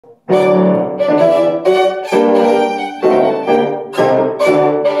Lyrical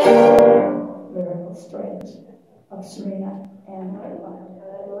strength of Serena and Violin.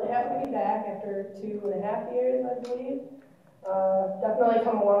 I'm really happy to be back after 2.5 years, I believe. Definitely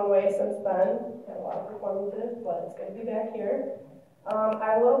come a long way since then. Had a lot of performances, but it's good to be back here. I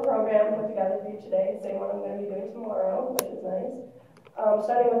have a little program put together for you today, same one I'm going to be doing tomorrow, which is nice.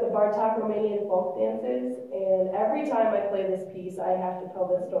 Starting with the Bartok-Romanian folk dances, and every time I play this piece, I have to tell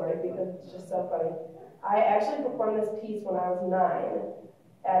this story because it's just so funny. I actually performed this piece when I was 9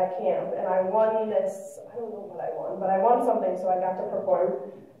 at a camp, and I won this, I don't know what I won, but I won something, so I got to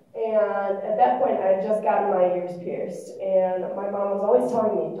perform. And at that point, I had just gotten my ears pierced, and my mom was always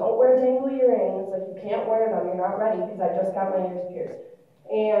telling me, don't wear dangly earrings, like you can't wear them, you're not ready, because I just got my ears pierced.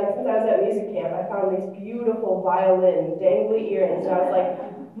 And since I was at music camp, I found these beautiful violin dangly earrings, and I was like,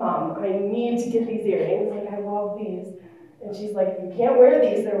 Mom, I need to get these earrings, like I love these. And she's like, you can't wear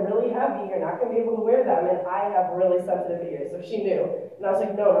these, they're really heavy, you're not going to be able to wear them, and I have really sensitive ears, so she knew. And I was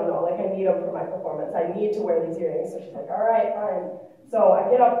like, no, like I need them for my performance, I need to wear these earrings. So she's like, all right, fine. So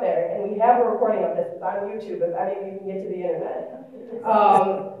I get up there, and we have a recording of this, it's on YouTube, if any of you can get to the internet.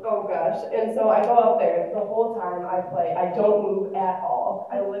 Oh gosh, and so I go out there, the whole time I play, I don't move at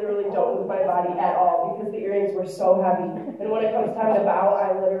all. I literally don't move my body at all, because the earrings were so heavy. And when it comes time to bow,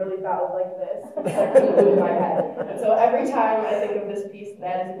 I literally bow like this, I couldn't move my head. And so every time I think of this piece,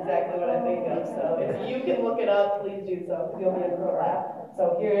 that is exactly what I think of. So if you can look it up, please do so, because you'll be in for a laugh.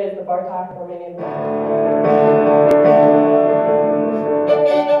 So here is the Bartok-Romanian.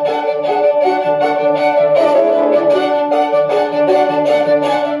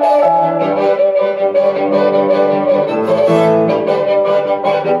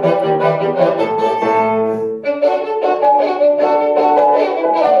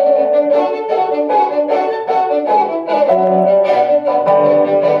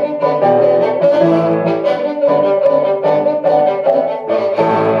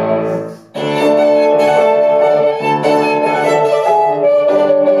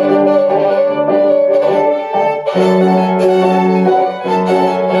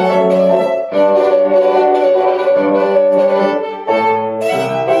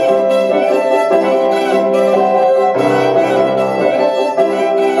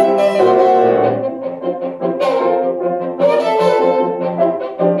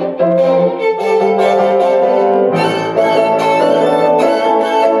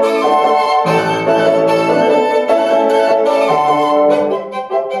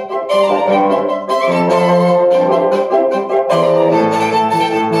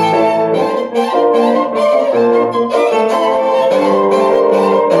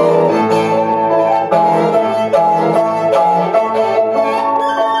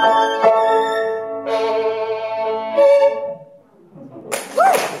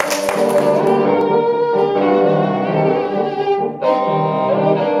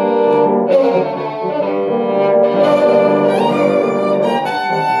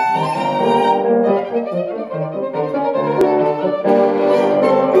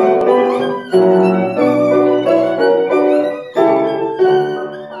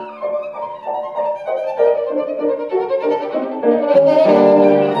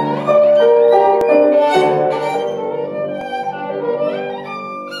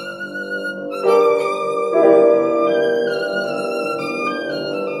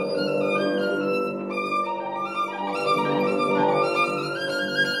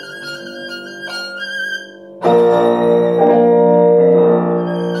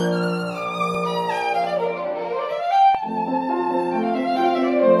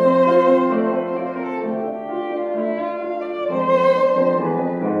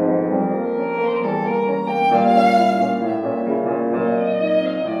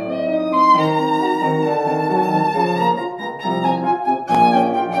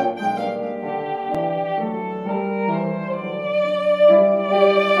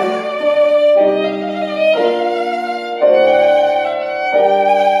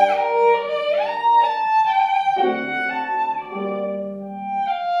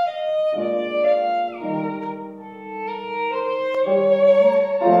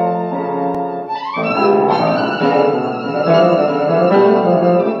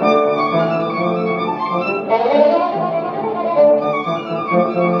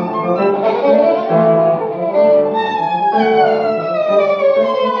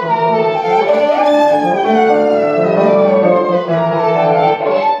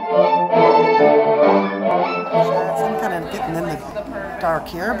 dark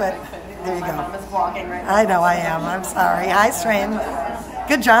here, but there you go. I know I am. I'm sorry. Hi, Strain.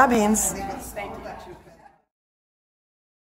 Good job, Beans.